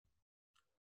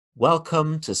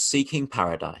Welcome to Seeking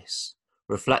Paradise,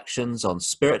 reflections on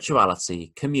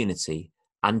spirituality, community,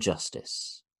 and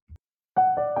justice.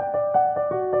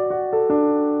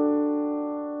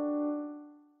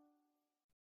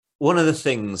 One of the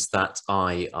things that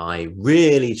I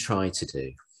really try to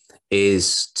do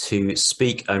is to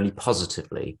speak only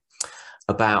positively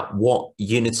about what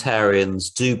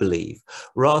Unitarians do believe,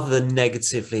 rather than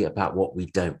negatively about what we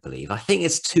don't believe. I think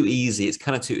it's too easy. It's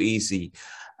kind of too easy,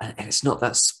 and it's not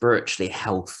that spiritually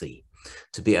healthy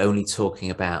to be only talking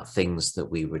about things that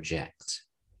we reject.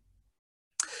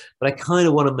 But I kind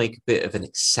of want to make a bit of an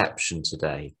exception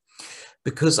today,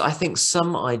 because I think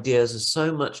some ideas are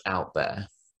so much out there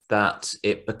that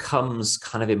it becomes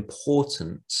kind of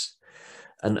important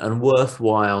and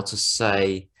worthwhile to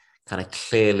say kind of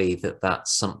clearly that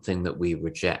that's something that we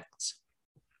reject.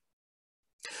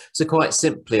 So quite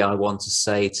simply, I want to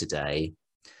say today,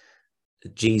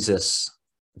 Jesus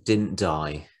didn't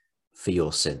die for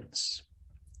your sins.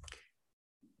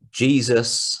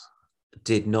 Jesus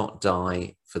did not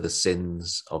die for the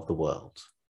sins of the world.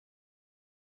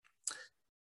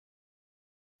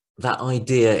 That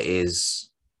idea is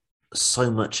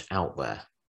so much out there.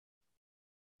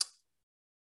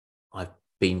 I've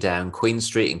been down Queen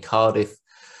Street in Cardiff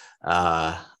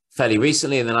fairly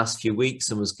recently in the last few weeks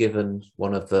and was given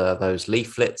one of those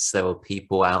leaflets. There were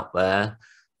people out there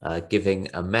giving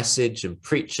a message and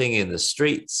preaching in the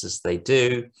streets as they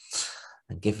do,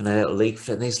 and given a little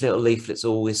leaflet. And these little leaflets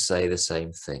always say the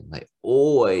same thing. They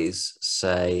always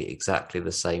say exactly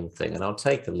the same thing. And I'll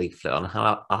take a leaflet on,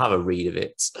 I'll have a read of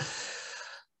it.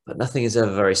 But nothing is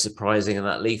ever very surprising in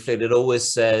that leaflet. It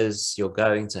always says you're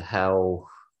going to hell,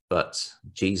 but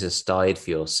Jesus died for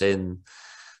your sin.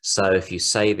 So if you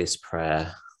say this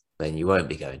prayer, then you won't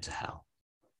be going to hell.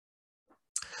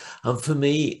 And for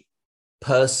me,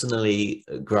 personally,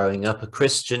 growing up a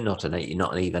Christian, not an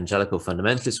evangelical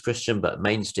fundamentalist Christian, but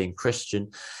mainstream Christian,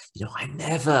 I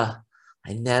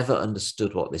never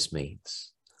understood what this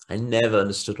means. I never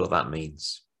understood what that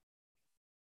means.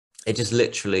 It just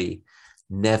literally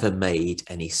never made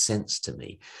any sense to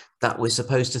me that we're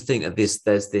supposed to think that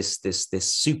there's this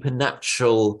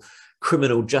supernatural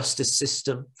criminal justice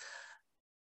system.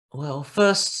 Well,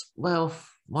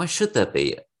 why should there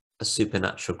be a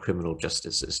supernatural criminal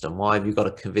justice system? Why have you got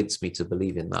to convince me to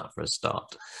believe in that for a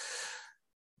start?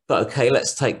 But okay,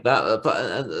 let's take that.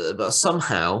 But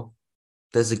somehow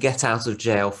there's a get out of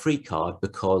jail free card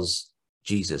because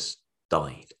Jesus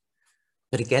died.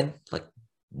 But again,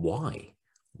 why?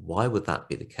 Why would that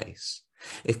be the case?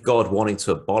 If God wanted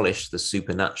to abolish the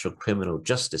supernatural criminal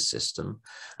justice system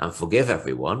and forgive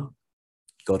everyone,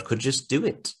 God could just do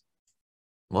it.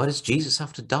 Why does Jesus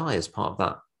have to die as part of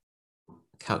that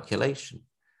calculation?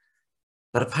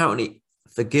 But apparently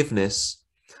forgiveness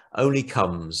only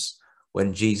comes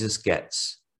when Jesus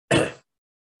gets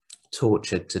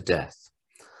tortured to death,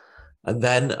 and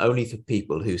then only for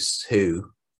people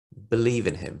who believe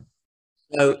in him.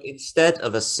 So instead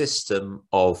of a system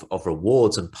of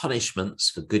rewards and punishments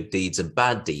for good deeds and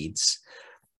bad deeds,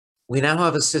 we now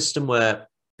have a system where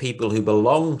people who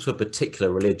belong to a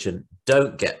particular religion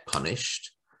don't get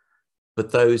punished,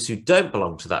 but those who don't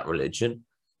belong to that religion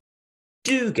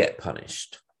do get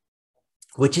punished,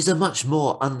 which is a much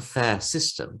more unfair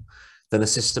system than a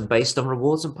system based on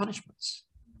rewards and punishments.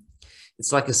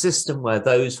 It's like a system where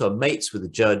those who are mates with the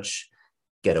judge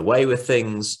get away with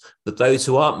things, but those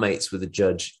who aren't mates with the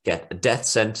judge get a death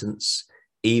sentence,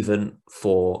 even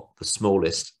for the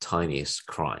smallest, tiniest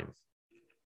crime.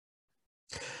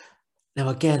 Now,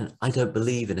 again, I don't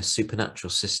believe in a supernatural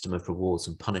system of rewards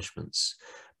and punishments,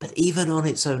 but even on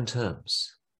its own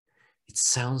terms, it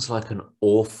sounds like an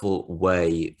awful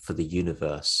way for the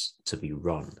universe to be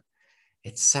run.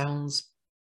 It sounds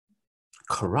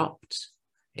corrupt.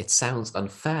 It sounds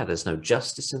unfair. There's no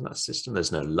justice in that system.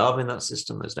 There's no love in that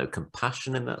system. There's no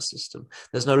compassion in that system.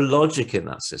 There's no logic in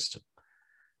that system.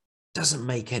 It doesn't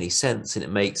make any sense, and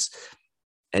it makes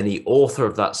any author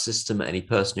of that system, any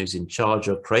person who's in charge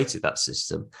or created that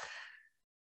system,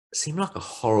 seem like a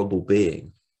horrible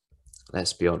being.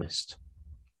 Let's be honest.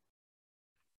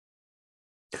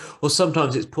 Or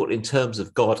sometimes it's put in terms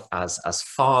of God as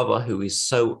Father, who is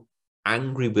so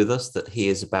angry with us that he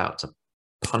is about to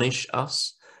punish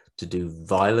us, to do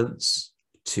violence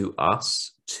to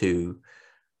us, to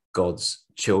God's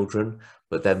children.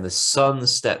 But then the Son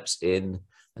steps in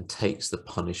and takes the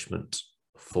punishment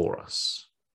for us.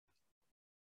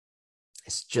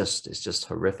 It's just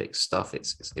horrific stuff.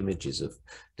 It's images of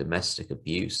domestic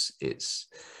abuse. It's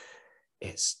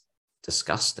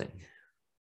disgusting.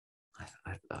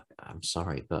 I'm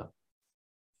sorry, but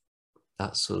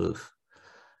that's sort of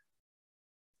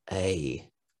a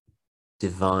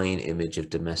divine image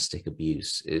of domestic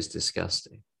abuse is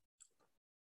disgusting.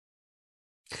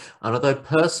 And although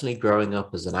personally growing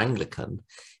up as an Anglican,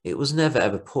 it was never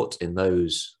ever put in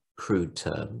those crude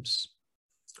terms.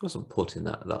 It wasn't put in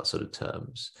that sort of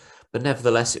terms. But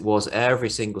nevertheless, it was every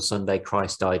single Sunday,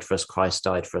 Christ died for us, Christ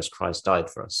died for us, Christ died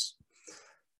for us.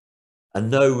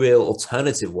 And no real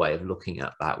alternative way of looking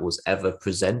at that was ever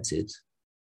presented.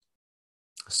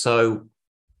 So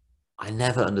I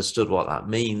never understood what that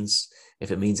means,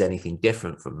 if it means anything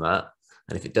different from that.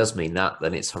 And if it does mean that,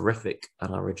 then it's horrific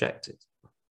and I reject it.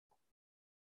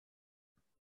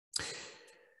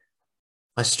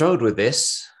 I struggled with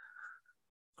this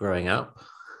growing up.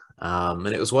 And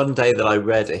it was one day that I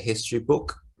read a history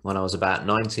book when I was about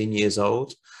 19 years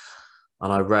old.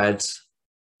 And I read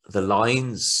the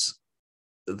lines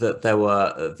that there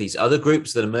were these other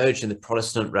groups that emerged in the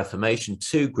Protestant Reformation,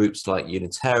 two groups like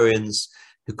Unitarians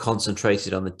who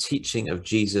concentrated on the teaching of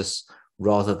Jesus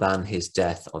rather than his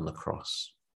death on the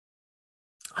cross.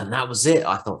 And that was it.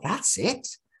 I thought, that's it.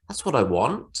 That's what I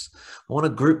want. I want a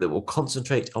group that will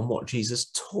concentrate on what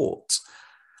Jesus taught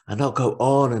and not go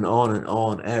on and on and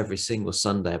on every single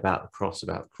Sunday about the cross,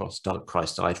 Christ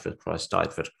died for us, Christ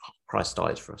died for us, Christ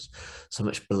died for us. So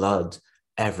much blood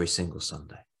every single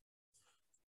Sunday.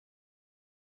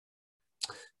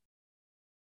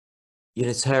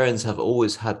 Unitarians have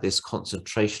always had this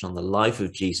concentration on the life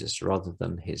of Jesus rather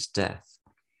than his death.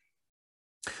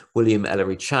 William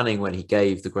Ellery Channing, when he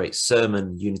gave the great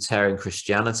sermon, Unitarian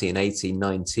Christianity in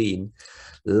 1819,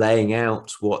 laying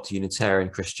out what Unitarian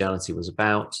Christianity was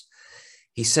about,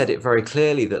 he said it very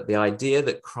clearly that the idea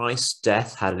that Christ's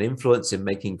death had an influence in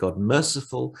making God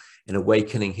merciful, in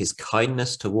awakening his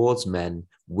kindness towards men,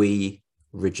 we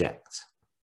reject.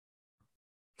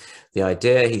 The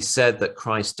idea, he said, that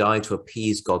Christ died to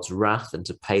appease God's wrath and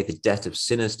to pay the debt of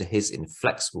sinners to his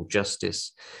inflexible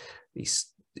justice,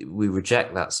 we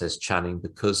reject that, says Channing,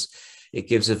 because it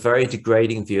gives a very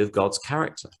degrading view of God's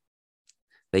character.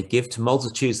 They give to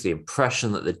multitudes the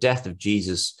impression that the death of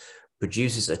Jesus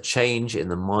produces a change in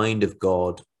the mind of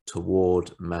God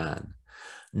toward man.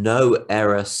 No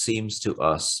error seems to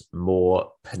us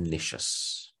more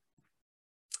pernicious.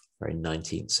 Very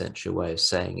 19th century way of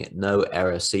saying it. No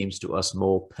error seems to us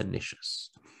more pernicious.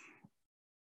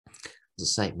 As I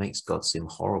say, it makes God seem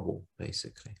horrible,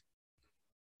 basically.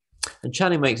 And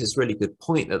Channing makes this really good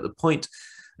point, that the point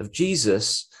of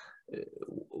Jesus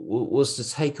was to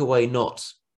take away not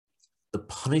the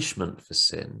punishment for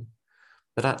sin,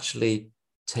 but actually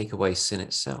take away sin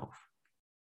itself.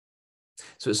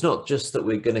 So it's not just that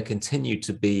we're going to continue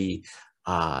to be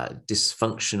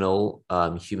dysfunctional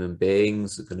human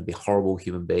beings, are going to be horrible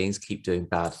human beings, keep doing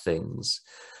bad things,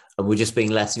 and we're just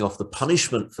being letting off the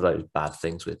punishment for those bad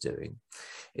things we're doing.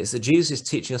 It's that Jesus is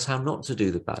teaching us how not to do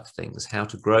the bad things, how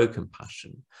to grow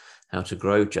compassion, how to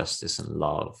grow justice and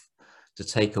love, to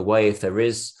take away if there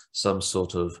is some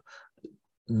sort of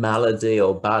malady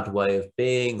or bad way of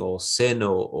being or sin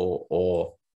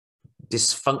or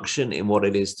dysfunction in what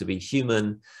it is to be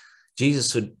human.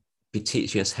 Jesus would be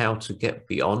teaching us how to get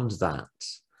beyond that,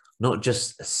 not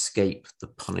just escape the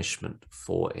punishment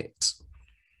for it.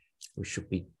 We should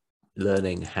be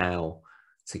learning how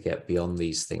to get beyond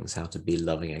these things, how to be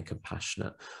loving and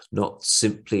compassionate, not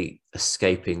simply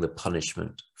escaping the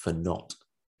punishment for not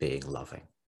being loving.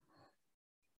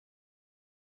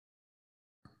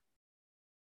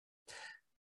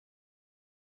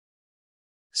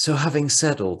 So having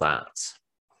said all that,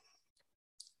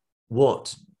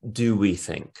 what do we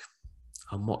think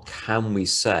and what can we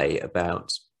say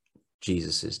about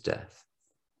Jesus's death?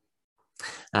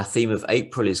 Our theme of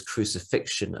April is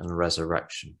crucifixion and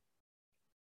resurrection.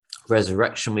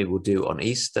 Resurrection we will do on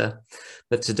Easter,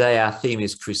 but today our theme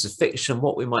is crucifixion,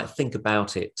 what we might think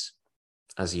about it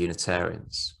as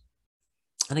Unitarians.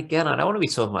 And again, I don't want to be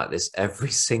talking about this every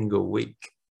single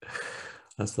week.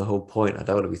 That's the whole point. I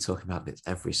don't want to be talking about this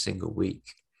every single week.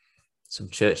 Some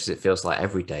churches, it feels like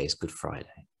every day is Good Friday.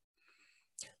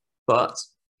 But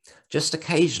just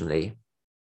occasionally,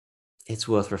 it's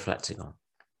worth reflecting on.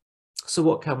 So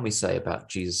what can we say about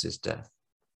Jesus's death?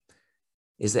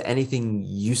 Is there anything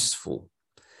useful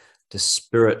to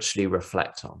spiritually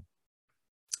reflect on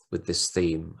with this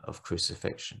theme of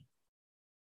crucifixion?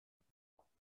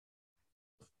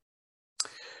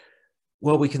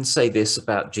 Well, we can say this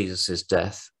about Jesus's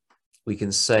death. We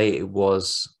can say it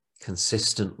was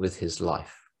consistent with his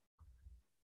life.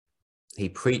 He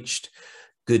preached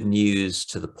good news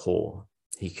to the poor.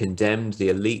 He condemned the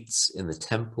elites in the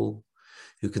temple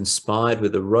who conspired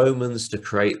with the Romans to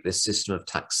create this system of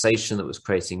taxation that was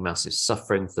creating massive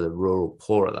suffering for the rural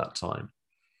poor at that time.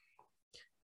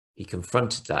 He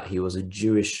confronted that. He was a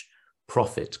Jewish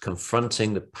prophet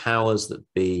confronting the powers that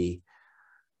be,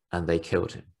 and they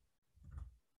killed him.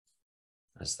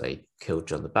 As they killed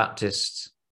John the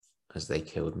Baptist, as they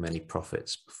killed many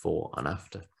prophets before and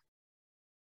after.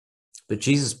 But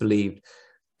Jesus believed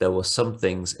there were some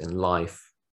things in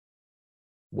life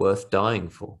worth dying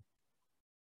for.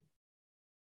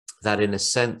 That in a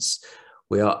sense,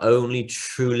 we are only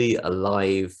truly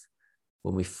alive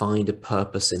when we find a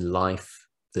purpose in life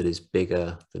that is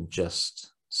bigger than just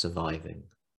surviving.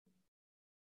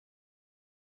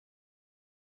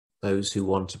 Those who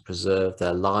want to preserve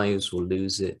their lives will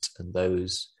lose it, and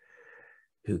those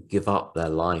who give up their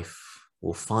life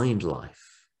will find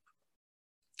life.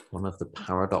 One of the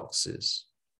paradoxes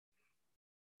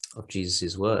of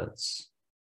Jesus' words.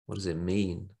 What does it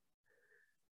mean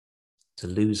to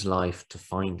lose life to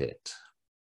find it?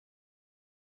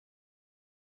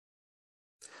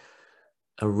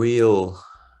 A real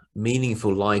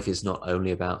meaningful life is not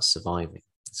only about surviving,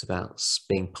 it's about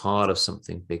being part of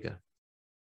something bigger.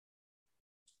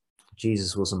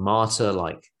 Jesus was a martyr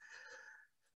like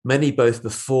many both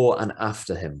before and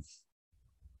after him.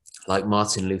 Like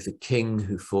Martin Luther King,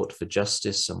 who fought for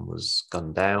justice and was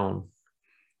gunned down.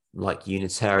 Like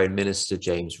Unitarian minister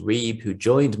James Reeb, who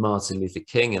joined Martin Luther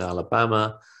King in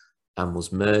Alabama and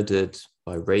was murdered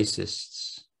by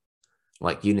racists.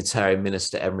 Like Unitarian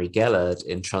minister Emery Gellard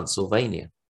in Transylvania,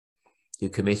 who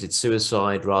committed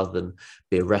suicide rather than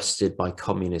be arrested by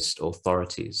communist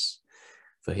authorities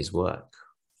for his work.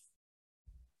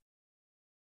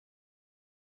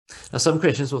 Now, some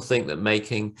Christians will think that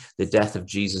making the death of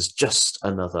Jesus just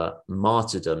another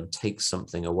martyrdom takes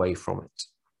something away from it.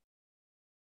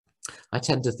 I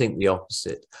tend to think the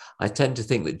opposite. I tend to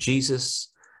think that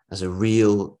Jesus, as a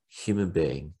real human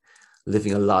being,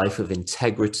 living a life of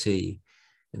integrity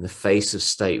in the face of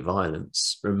state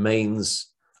violence,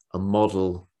 remains a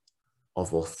model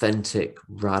of authentic,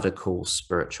 radical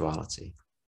spirituality.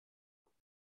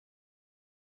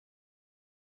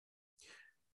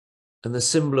 And the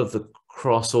symbol of the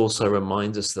cross also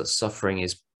reminds us that suffering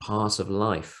is part of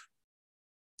life.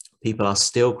 People are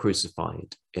still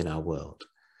crucified in our world,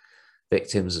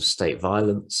 victims of state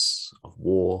violence, of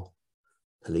war,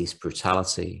 police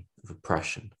brutality, of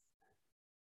oppression.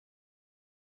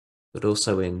 But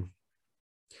also in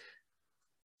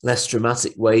less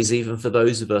dramatic ways, even for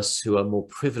those of us who are more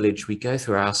privileged, we go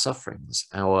through our sufferings,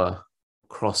 our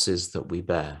crosses that we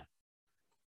bear.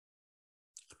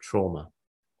 Trauma,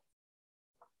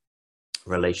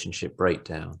 relationship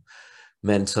breakdown,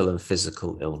 mental and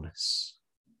physical illness.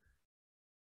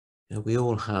 You know, we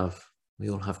all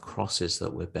have crosses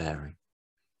that we're bearing.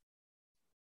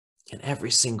 And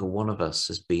every single one of us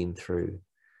has been through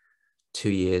 2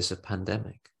 years of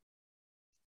pandemic.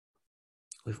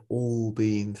 We've all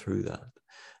been through that.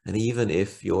 And even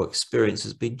if your experience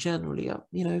has been generally,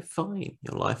 fine,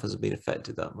 your life hasn't been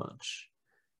affected that much,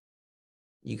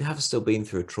 you have still been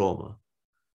through a trauma.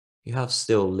 You have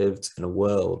still lived in a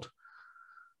world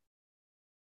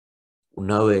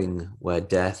knowing where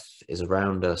death is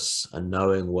around us and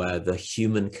knowing where the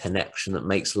human connection that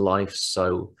makes life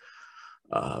so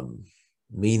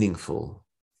meaningful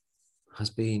has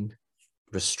been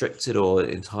restricted or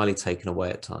entirely taken away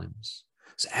at times.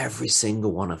 So every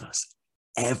single one of us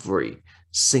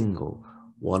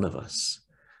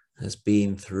has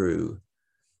been through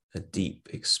a deep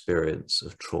experience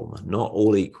of trauma. Not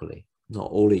all equally,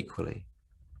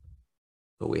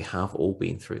 but we have all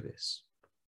been through this.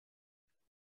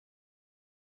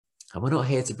 And we're not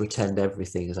here to pretend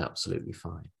everything is absolutely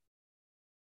fine.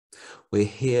 We're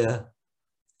here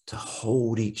to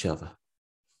hold each other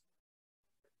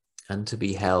and to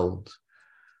be held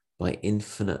by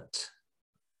infinite,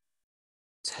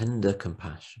 tender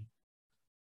compassion.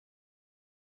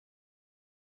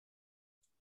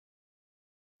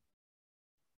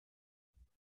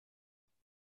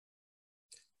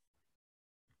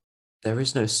 There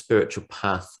is no spiritual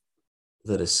path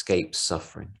that escapes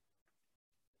suffering.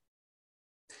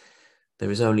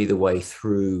 There is only the way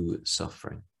through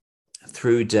suffering,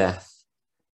 through death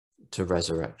to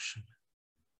resurrection,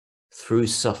 through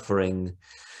suffering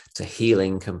to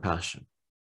healing compassion.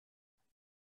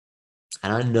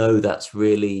 And I know that's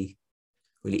really,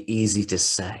 really easy to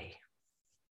say,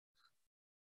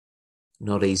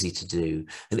 not easy to do,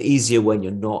 and easier when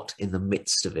you're not in the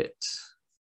midst of it.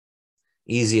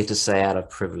 Easier to say out of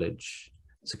privilege,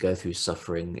 to go through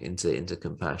suffering into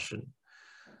compassion.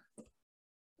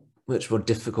 Much more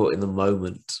difficult in the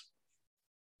moment.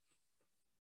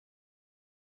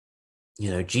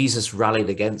 Jesus rallied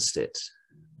against it,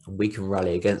 and we can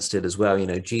rally against it as well.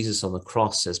 Jesus on the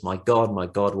cross says, my God,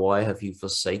 why have you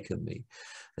forsaken me?"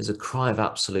 There's a cry of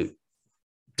absolute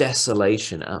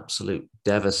desolation, absolute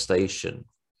devastation.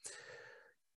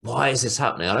 Why is this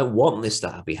happening? I don't want this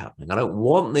to be happening. I don't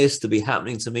want this to be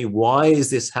happening to me. Why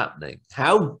is this happening?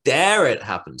 How dare it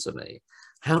happen to me?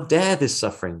 How dare this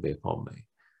suffering be upon me?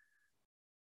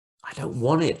 I don't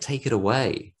want it. Take it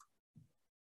away.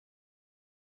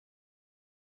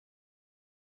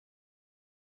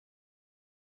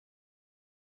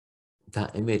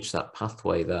 That image, that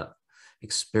pathway, that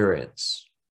experience.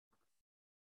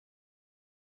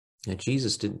 You know,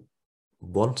 Jesus didn't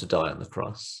want to die on the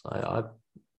cross. I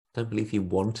don't believe he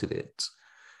wanted it.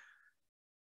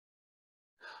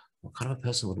 What kind of a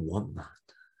person would want that?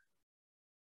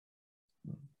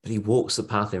 But he walks the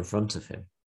path in front of him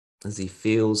as he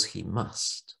feels he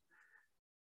must.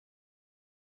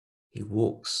 He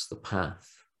walks the path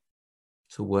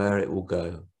to where it will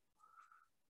go.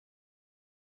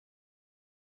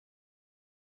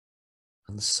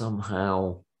 And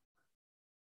somehow,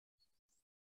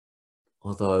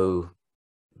 although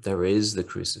there is the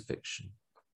crucifixion,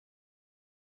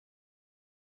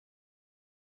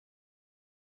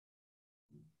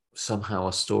 somehow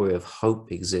a story of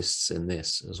hope exists in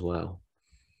this as well.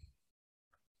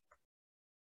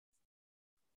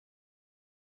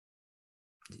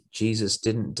 Jesus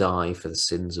didn't die for the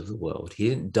sins of the world. He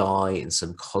didn't die in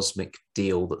some cosmic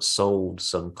deal that solved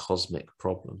some cosmic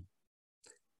problem.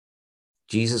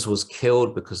 Jesus was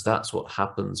killed because that's what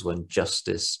happens when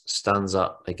justice stands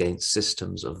up against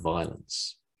systems of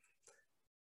violence.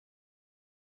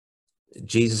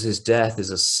 Jesus' death is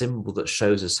a symbol that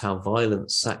shows us how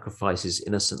violence sacrifices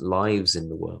innocent lives in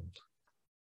the world,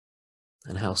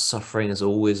 and how suffering is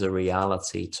always a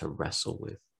reality to wrestle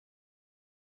with.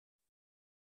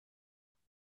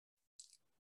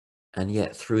 And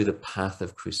yet, through the path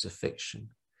of crucifixion,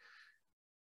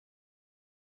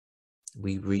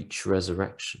 we reach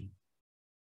resurrection.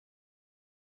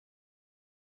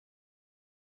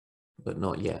 But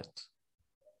not yet.